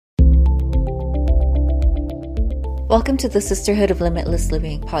Welcome to the Sisterhood of Limitless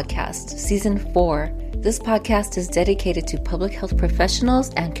Living podcast, Season 4. This podcast is dedicated to public health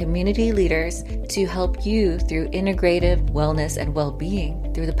professionals and community leaders to help you through integrative wellness and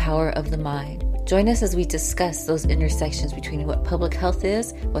well-being through the power of the mind. Join us as we discuss those intersections between what public health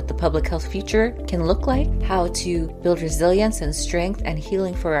is, what the public health future can look like, how to build resilience and strength and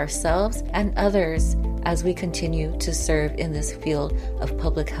healing for ourselves and others as we continue to serve in this field of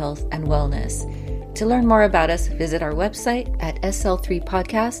public health and wellness. To learn more about us, visit our website at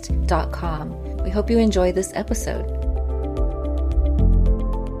sl3podcast.com. We hope you enjoy this episode.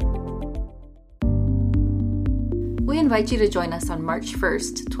 We invite you to join us on March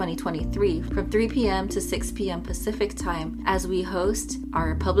 1st, 2023 from 3 p.m. to 6 p.m. Pacific time as we host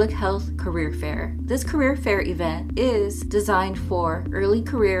our Public Health Career Fair. This career fair event is designed for early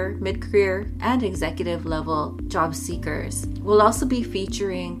career, mid-career, and executive level job seekers. We'll also be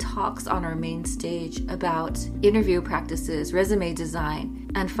featuring talks on our main stage about interview practices, resume design,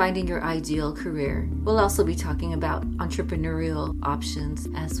 and finding your ideal career. We'll also be talking about entrepreneurial options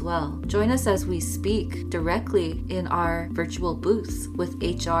as well. Join us as we speak directly in our virtual booths with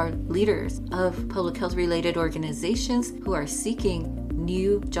HR leaders of public health related organizations who are seeking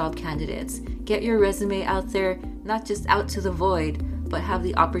new job candidates. Get your resume out there, not just out to the void, but have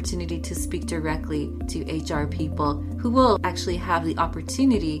the opportunity to speak directly to HR people who will actually have the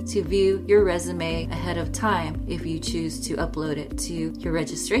opportunity to view your resume ahead of time if you choose to upload it to your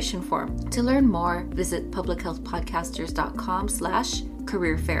registration form. To learn more, visit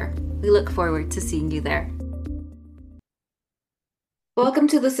publichealthpodcasters.com/career fair. We look forward to seeing you there. Welcome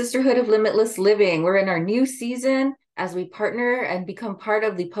to the Sisterhood of Limitless Living. We're in our new season as we partner and become part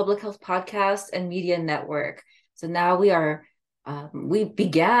of the Public Health Podcast and Media Network. So now we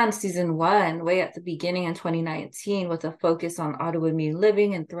began season 1 way at the beginning in 2019 with a focus on autoimmune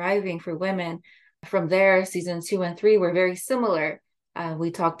living and thriving for women. From there, season 2 and 3 were very similar.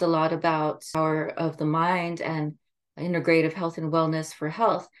 We talked a lot about power of the mind and integrative health and wellness for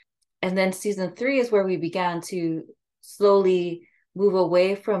health. And then season 3 is where we began to slowly move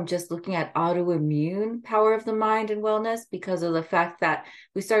away from just looking at autoimmune power of the mind and wellness because of the fact that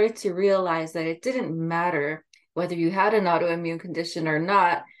we started to realize that it didn't matter whether you had an autoimmune condition or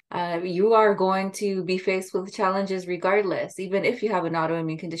not. You are going to be faced with challenges regardless. Even if you have an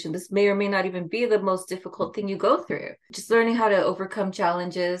autoimmune condition, this may or may not even be the most difficult thing you go through. Just learning how to overcome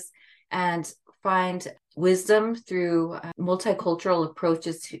challenges and find wisdom through multicultural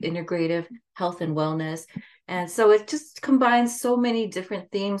approaches to integrative health and wellness. And so it just combines so many different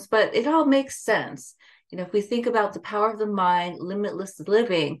themes, but it all makes sense. You know, if we think about the power of the mind, limitless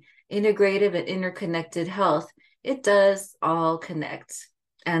living, integrative and interconnected health, it does all connect.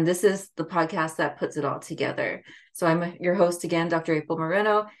 And this is the podcast that puts it all together. So I'm your host again, Dr. April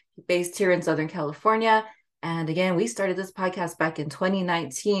Moreno, based here in Southern California. And again, we started this podcast back in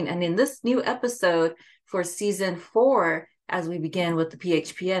 2019. And in this new episode for season 4, as we begin with the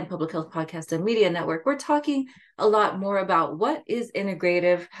PHPN, Public Health Podcast and Media Network, we're talking a lot more about what is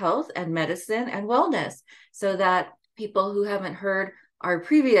integrative health and medicine and wellness, so that people who haven't heard our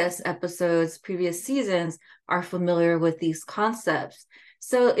previous episodes, previous seasons, are familiar with these concepts.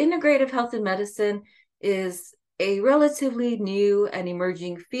 So integrative health and medicine is a relatively new and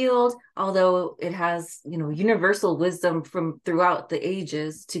emerging field, although it has, universal wisdom from throughout the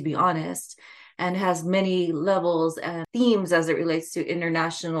ages, to be honest, and has many levels and themes as it relates to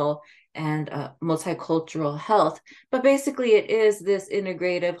international and multicultural health. But basically, it is this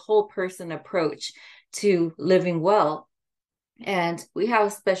integrative whole person approach to living well. And we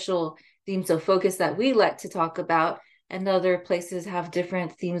have special themes of focus that we like to talk about, and other places have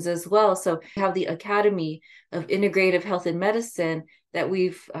different themes as well. So we have the Academy of Integrative Health and Medicine that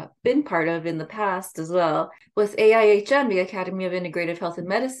we've been part of in the past as well. With AIHM, the Academy of Integrative Health and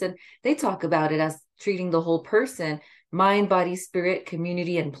Medicine, they talk about it as treating the whole person, mind, body, spirit,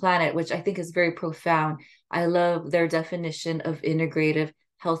 community, and planet, which I think is very profound. I love their definition of integrative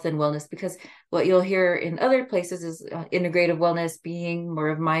health and wellness, because what you'll hear in other places is integrative wellness being more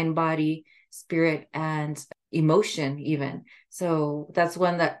of mind, body, spirit, and emotion even. So that's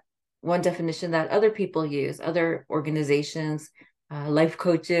one definition that other people use, other organizations, life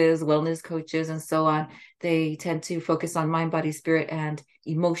coaches, wellness coaches, and so on. They tend to focus on mind, body, spirit, and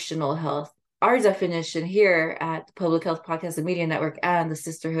emotional health. Our definition here at the Public Health Podcast and Media Network and the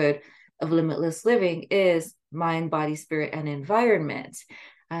Sisterhood of Limitless Living is mind, body, spirit, and environment,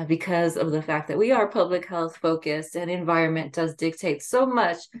 because of the fact that we are public health focused, and environment does dictate so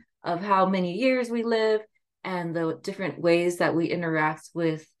much of how many years we live and the different ways that we interact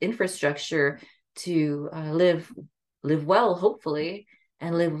with infrastructure to live well, hopefully,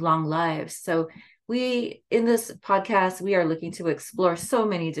 and live long lives. So in this podcast, we are looking to explore so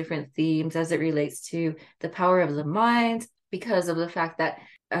many different themes as it relates to the power of the mind, because of the fact that,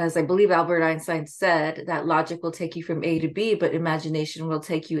 as I believe Albert Einstein said, that logic will take you from A to B, but imagination will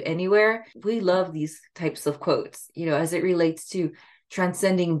take you anywhere. We love these types of quotes, as it relates to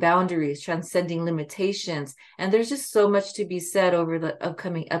transcending boundaries, transcending limitations. And there's just so much to be said over the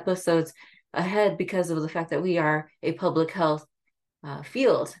upcoming episodes ahead because of the fact that we are a public health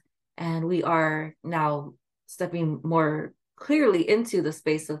field, and we are now stepping more clearly into the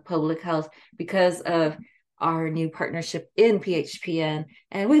space of public health because of our new partnership in PHPN.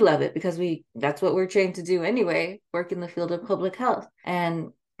 And we love it because that's what we're trained to do anyway, work in the field of public health. And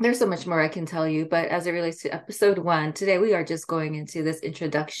there's so much more I can tell you, but as it relates to episode 1, today we are just going into this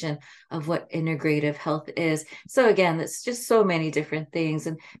introduction of what integrative health is. So again, it's just so many different things.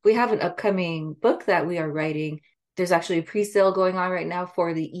 And we have an upcoming book that we are writing. There's actually a pre-sale going on right now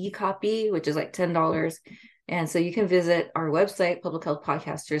for the e-copy, which is like $10. And so you can visit our website,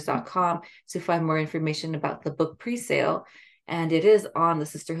 publichealthpodcasters.com, to find more information about the book pre-sale. And it is on the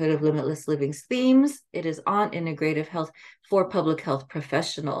Sisterhood of Limitless Living's themes. It is on integrative health for public health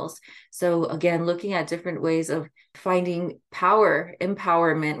professionals. So again, looking at different ways of finding power,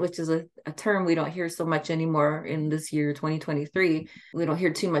 empowerment, which is a term we don't hear so much anymore in this year, 2023. We don't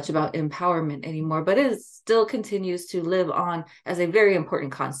hear too much about empowerment anymore, but it still continues to live on as a very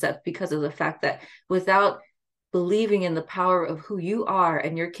important concept because of the fact that without believing in the power of who you are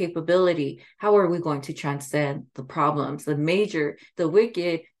and your capability, how are we going to transcend the problems, the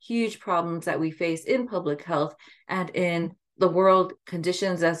wicked, huge problems that we face in public health and in the world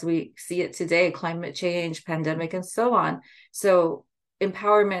conditions as we see it today, climate change, pandemic, and so on. So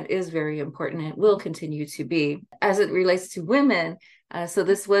empowerment is very important and will continue to be. As it relates to women, so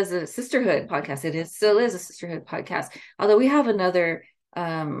this was a sisterhood podcast. It still is a sisterhood podcast, although we have another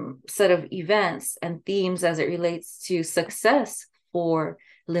set of events and themes as it relates to success for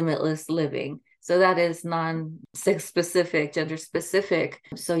limitless living. So that is non-sex specific, gender specific.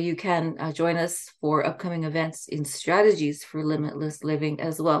 So you can join us for upcoming events in strategies for limitless living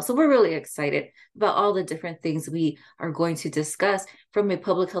as well. So we're really excited about all the different things we are going to discuss from a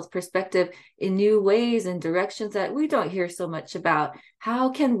public health perspective in new ways and directions that we don't hear so much about. How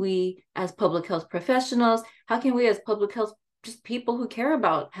can we as public health professionals, how can we as public health just people who care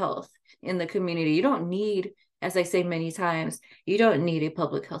about health in the community? You don't need, as I say many times, you don't need a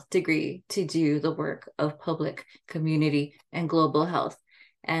public health degree to do the work of public, community, and global health.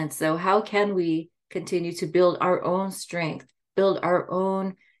 And so how can we continue to build our own strength, build our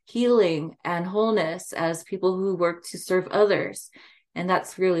own healing and wholeness as people who work to serve others? And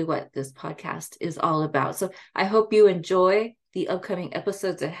that's really what this podcast is all about. So I hope you enjoy the upcoming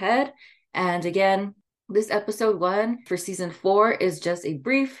episodes ahead. And again, this episode 1 for season 4 is just a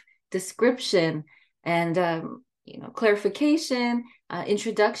brief description and clarification,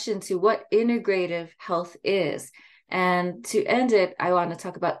 introduction to what integrative health is. And to end it, I want to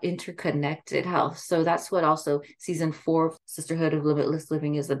talk about interconnected health. So that's what also season 4 of Sisterhood of Limitless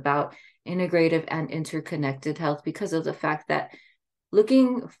Living is about, integrative and interconnected health, because of the fact that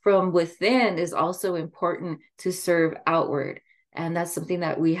looking from within is also important to serve outward. And that's something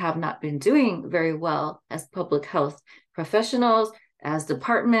that we have not been doing very well as public health professionals, as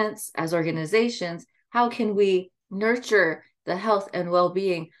departments, as organizations. How can we nurture the health and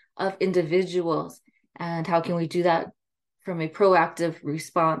well-being of individuals? And how can we do that from a proactive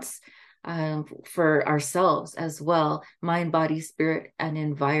response for ourselves as well, mind, body, spirit, and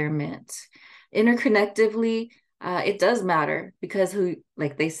environment? Interconnectively, it does matter because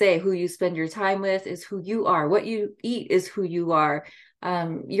like they say, who you spend your time with is who you are. What you eat is who you are.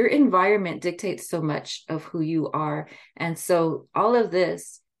 Your environment dictates so much of who you are. And so all of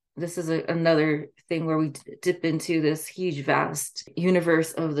this is another thing where we dip into this huge, vast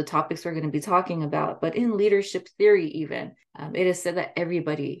universe of the topics we're going to be talking about. But in leadership theory, even, it is said that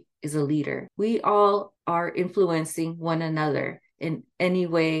everybody is a leader. We all are influencing one another in any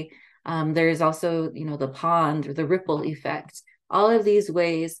way. There is also, the pond or the ripple effect, all of these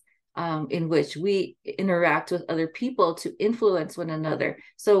ways in which we interact with other people to influence one another.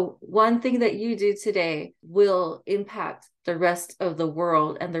 So one thing that you do today will impact the rest of the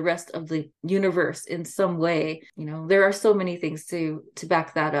world and the rest of the universe in some way. There are so many things to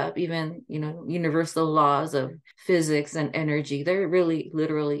back that up, even, universal laws of physics and energy. There really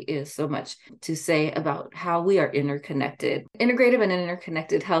literally is so much to say about how we are interconnected. Integrative and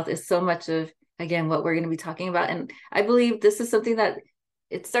interconnected health is so much of, again, what we're going to be talking about. And I believe this is something that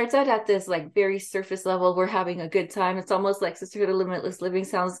it starts out at this like very surface level. We're having a good time. It's almost like Sisterhood of Limitless Living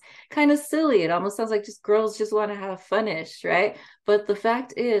sounds kind of silly. It almost sounds like just girls just want to have funish, right? But the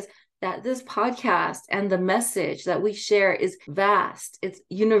fact is, that this podcast and the message that we share is vast. It's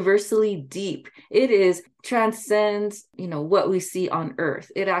universally deep. It is transcends, what we see on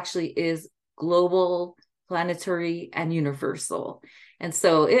Earth. It actually is global, planetary, and universal. And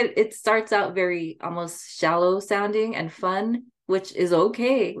so it starts out very almost shallow sounding and fun, which is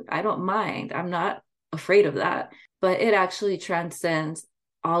okay. I don't mind. I'm not afraid of that. But it actually transcends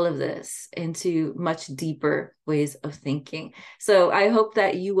all of this into much deeper ways of thinking. So I hope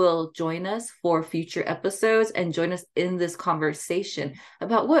that you will join us for future episodes and join us in this conversation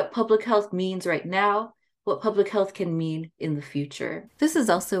about what public health means right now, what public health can mean in the future. This is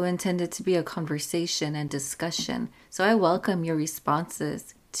also intended to be a conversation and discussion, so I welcome your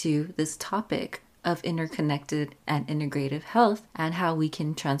responses to this topic of interconnected and integrative health and how we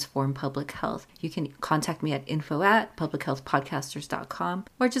can transform public health. You can contact me at info@publichealthpodcasters.com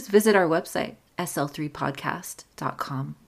or just visit our website, sl3podcast.com.